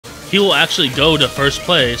he will actually go to first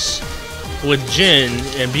place with Jin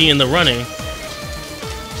and be in the running.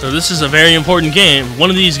 So this is a very important game. One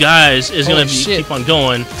of these guys is going to keep on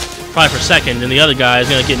going, probably for second, and the other guy is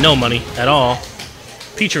going to get no money at all.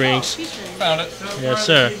 Peach rings. Found it. Yes,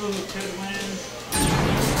 sir.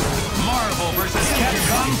 Marvel versus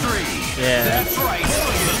Capcom 3. Yeah. That's right.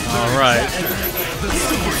 All right. The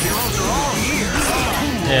superheroes are all here.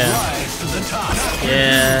 Yeah. Rise to the top.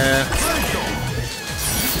 Yeah.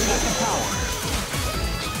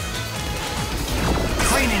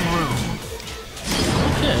 Training room.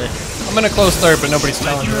 Okay. I'm in a close third, but nobody's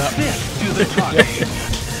telling me that. To the top.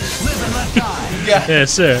 Live and let die. Yeah.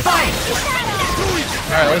 Yes, sir. Fight.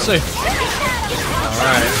 Alright, let's see.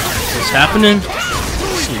 Alright. What's happening?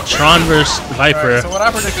 Let's see. Tron versus Viper. Alright, so what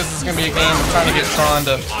I predict is going to be a game of trying to get Tron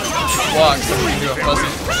to block so we can do a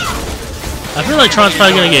fuzzy. I feel like Tron's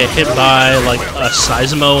probably gonna get hit by like a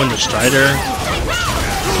Seismo and the Strider.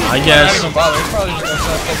 I guess. Not even bother. It's probably just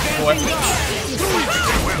going to take the boy.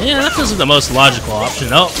 Yeah, that feels like the most logical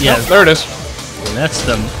option. Oh, yeah. Yep, there it is. And that's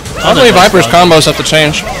the. I believe Viper's combos have to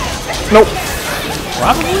change. Nope.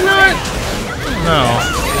 Probably not. No.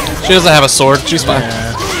 She doesn't have a sword. She's fine.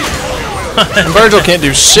 Yeah. And Virgil can't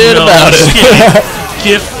do shit No, about it.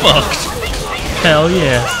 Get fucked. Hell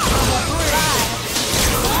yeah.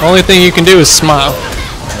 Only thing you can do is smile.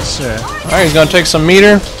 Yes, sir. Alright, he's going to take some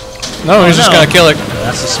meter. No, he's just going to kill it.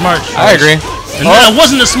 That's a smart choice. I agree. And that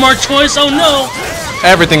wasn't a smart choice. Oh no.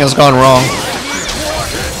 Everything has gone wrong.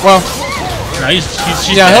 Well, No, she's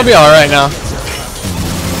yeah, he'll be alright now.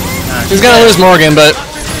 He's going to lose Morgan, but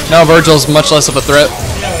now Virgil's much less of a threat.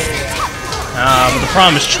 But the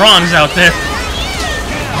problem is Tron's out there.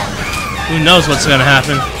 Who knows what's gonna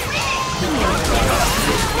happen?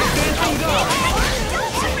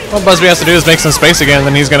 What Busby has to do is make some space again,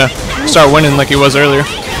 then he's going to start winning like he was earlier.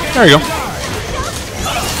 There you go.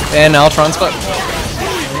 And now Tron's fucked.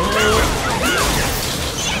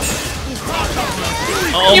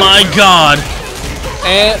 Oh my god.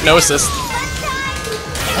 And no assist.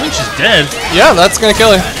 I think she's dead. Yeah, that's going to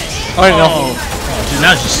kill her. Oh, no. Oh, dude,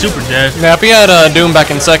 now she's super dead. Yeah, if he had Doom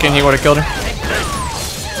back in second, he would have killed her.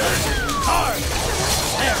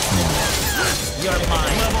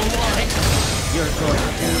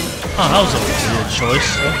 Oh, that was a weird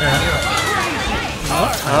choice. Okay.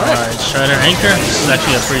 Alright, Strider Anchor. This is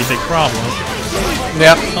actually a pretty big problem.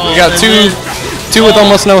 Yeah, we got two with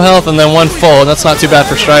almost no health and then one full. That's not too bad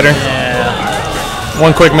for Strider. Yeah.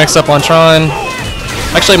 One quick mix up on Tron.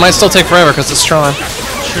 Actually, it might still take forever because it's Tron.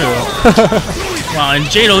 True. Wow, and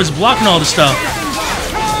Jayto is blocking all the stuff.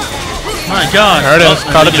 My god. There it is.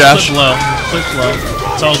 Caught a Josh. Quick low.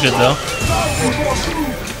 It's all good though.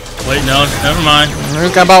 Wait, no, never mind.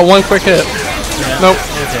 We've got about one quick hit. Yeah. Nope.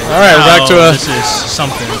 Okay. Alright, we're back to a... This is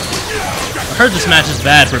something. I heard this match is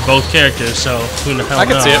bad for both characters, so who the hell knows? I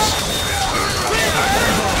can see it.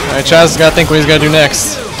 Alright, Chaz has got to think what he's got to do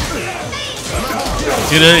next.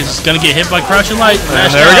 Dude, he's gonna get hit by Crouching Light.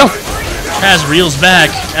 And there we go. Chaz reels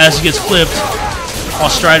back as he gets flipped,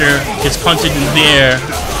 while Strider gets punted into the air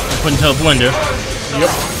and put into a blender.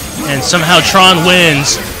 Yep. And somehow Tron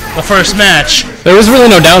wins the first match. There was really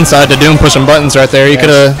no downside to Doom pushing buttons right there. He could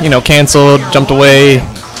have, you know, canceled, jumped away,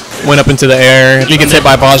 went up into the air. If he gets hit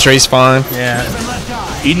by Bosra, he's fine. Yeah.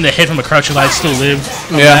 Even the hit from a Crouching Light still lived.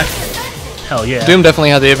 Yeah. Back. Hell yeah. Doom definitely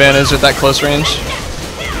had the advantage at that close range.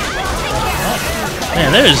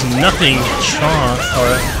 Man, there is nothing Tron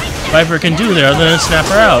or Viper can do there other than snap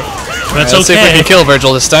her out. But it's Let's see if we okay. can kill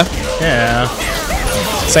Virgil this time. Yeah.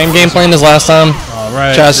 Same game plan as last time.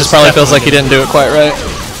 Alright. Chaz just probably feels like he didn't do it quite right.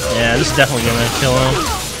 Yeah, this is definitely gonna kill him.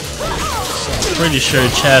 So I'm pretty sure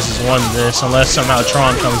Chaz has won this unless somehow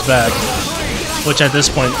Tron comes back. Which at this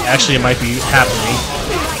point actually it might be happening.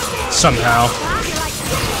 Somehow.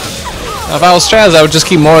 Now, if I was Chaz, I would just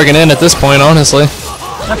keep Morgan in at this point, honestly.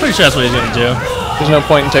 I'm pretty sure that's what he's gonna do. There's no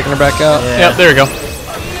point in taking her back out. Yeah. Yep, there we go.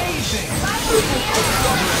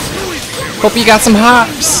 Hope you got some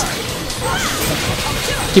hops.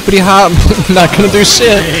 Keepity hop, not gonna do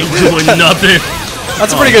shit. Ain't doing nothing.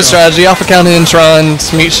 That's a pretty good strategy. Alpha count in Tron,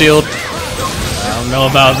 meat shield. I don't know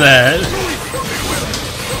about that.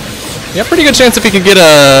 Yeah, pretty good chance if he could get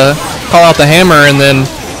a call out the hammer and then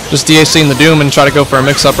just DAC in the Doom and try to go for a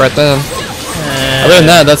mix up right then. Other than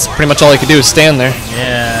that, that's pretty much all he could do is stand there.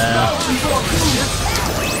 Yeah.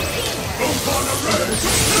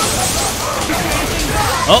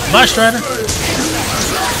 Oh, bye, Strider.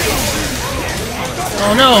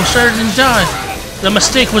 Oh no, Strider didn't die. The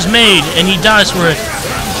mistake was made, and he dies for it.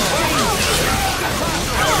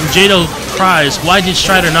 And Jayto cries, why did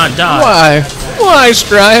Strider not die? Why? Why,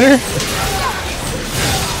 Strider?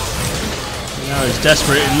 No, He's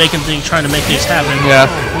desperate and trying to make things happen. Yeah.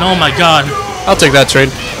 And oh my god. I'll take that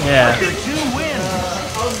trade. Yeah.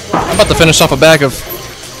 I'm about to finish off a bag of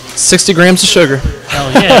 60 grams of sugar.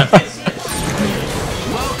 Hell yeah.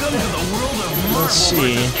 Let's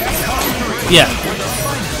see. Yeah.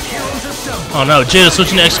 Oh no, Jayto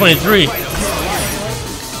switching to X23.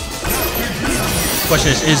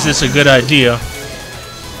 Question is this a good idea?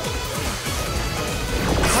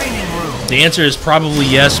 The answer is probably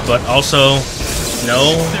yes, but also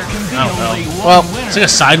no. I don't know. Well, it's like a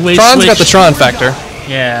sideways Tron's switch. got the Tron factor.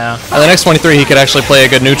 Yeah. And the X23 he could actually play a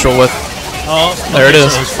good neutral with. Oh, there it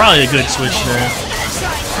is. So it's probably a good switch there.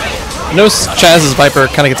 I know Chaz's Viper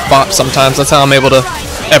kind of gets bopped sometimes. That's how I'm able to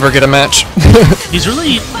ever get a match.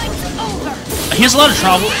 He has a lot of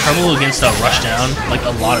trouble against rushdown, like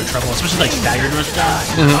a lot of trouble, especially like staggered rushdown.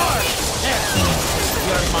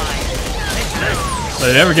 But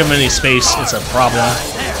if you ever give him any space, it's a problem.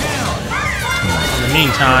 In the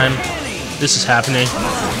meantime, this is happening.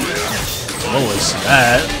 What was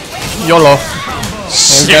that? YOLO.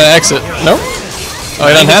 He's gonna exit. Nope. Oh,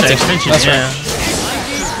 he doesn't have to. That's right.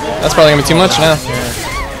 That's probably gonna be too much now. Yeah.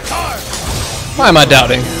 Why am I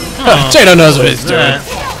doubting? Jayto knows what he's doing.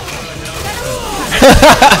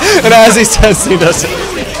 And as he says, he does it.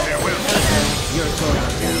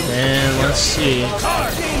 And let's see.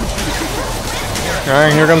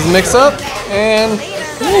 Alright, here comes the mix-up. And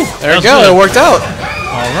there you go. Good. It worked out.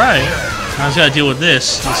 Alright. Now he's got to deal with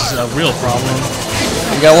this. This is a real problem.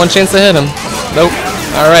 You got one chance to hit him. Nope.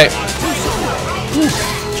 Alright.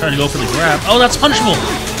 Trying to go for the grab. Oh, that's punishable.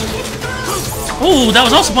 Ooh, that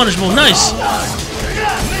was also punishable. Nice.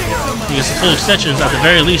 He gets the full extensions. At the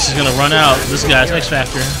very least, he's going to run out this guy's X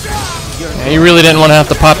Factor. Yeah, he really didn't want to have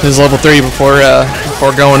to pop his level 3 before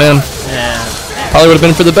going in. Yeah. Probably would have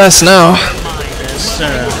been for the best now. Yes,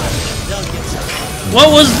 sir.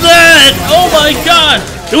 What was that? Oh my god!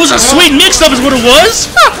 It was a sweet mix-up is what it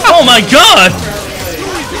was? Oh my god!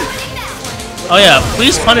 Oh yeah,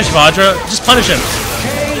 please punish Vajra. Just punish him.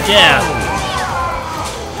 Yeah.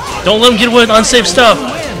 Don't let him get away with unsafe stuff.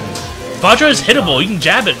 Vajra is hittable. You can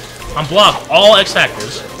jab it on block. All X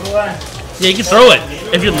Factors. Yeah, you can throw it.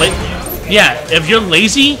 If you're if you're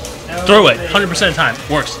lazy, throw it. 100% of the time.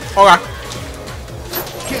 Works. Okay.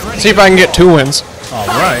 See if I can get 2 wins.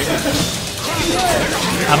 Alright.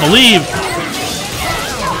 I believe.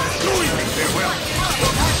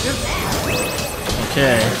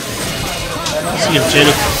 Okay. Let's see if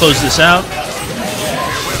Jayto can close this out.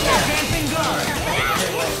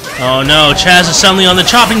 Oh no, Chaz is suddenly on the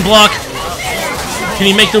chopping block. Can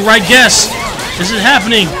he make the right guess? Is it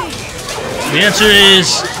happening? The answer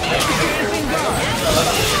is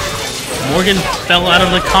Morgan fell out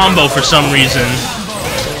of the combo for some reason.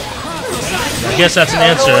 I guess that's an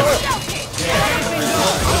answer.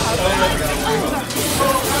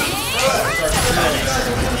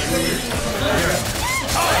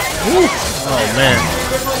 Ooh. Oh man.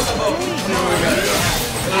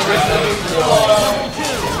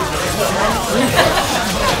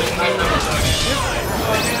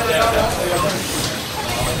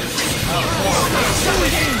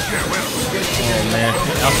 Oh man,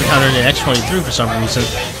 Alpha countered an X23 for some reason.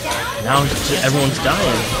 Now everyone's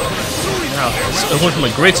dying. Wow, it went from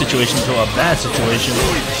a great situation to a bad situation.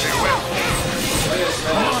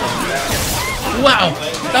 Wow,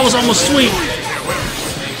 that was almost sweet.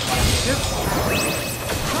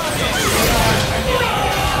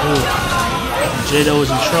 Ooh, Jayto is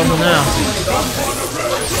in trouble now.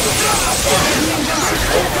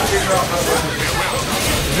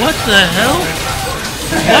 What the hell?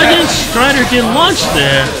 Why didn't Strider get launched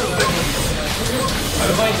there?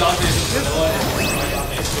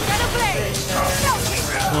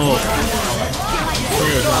 Oh.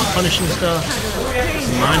 Jayto's not punishing stuff.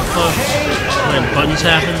 Mind fuck. When buttons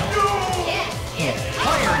happen.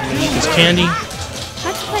 Eat this candy.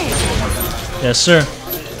 Yes, sir.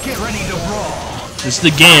 This is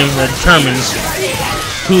the game that determines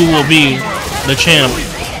who will be the champ.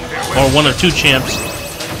 Or one of 2 champs.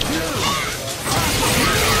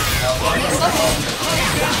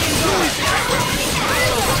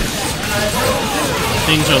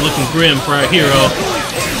 Things are looking grim for our hero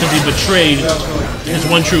because he betrayed his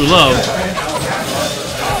one true love.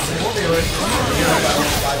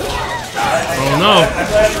 Oh no!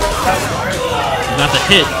 He got the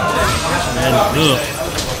hit, and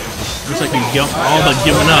looks like he's all but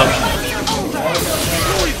giving up.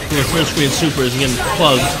 The full screen super is getting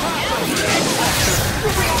plugged.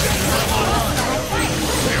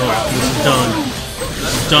 Oh, this is done.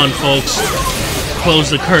 This is done, folks. Close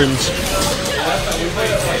the curtains.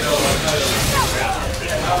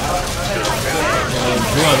 Oh,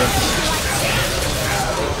 brother.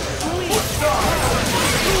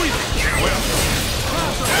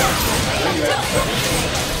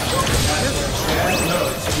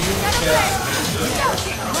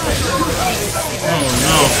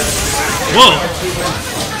 Whoa!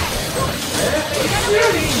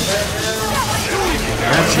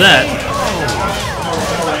 That's that.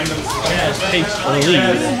 Takes the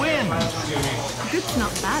lead. Win. Group's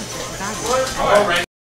not bad. Bad.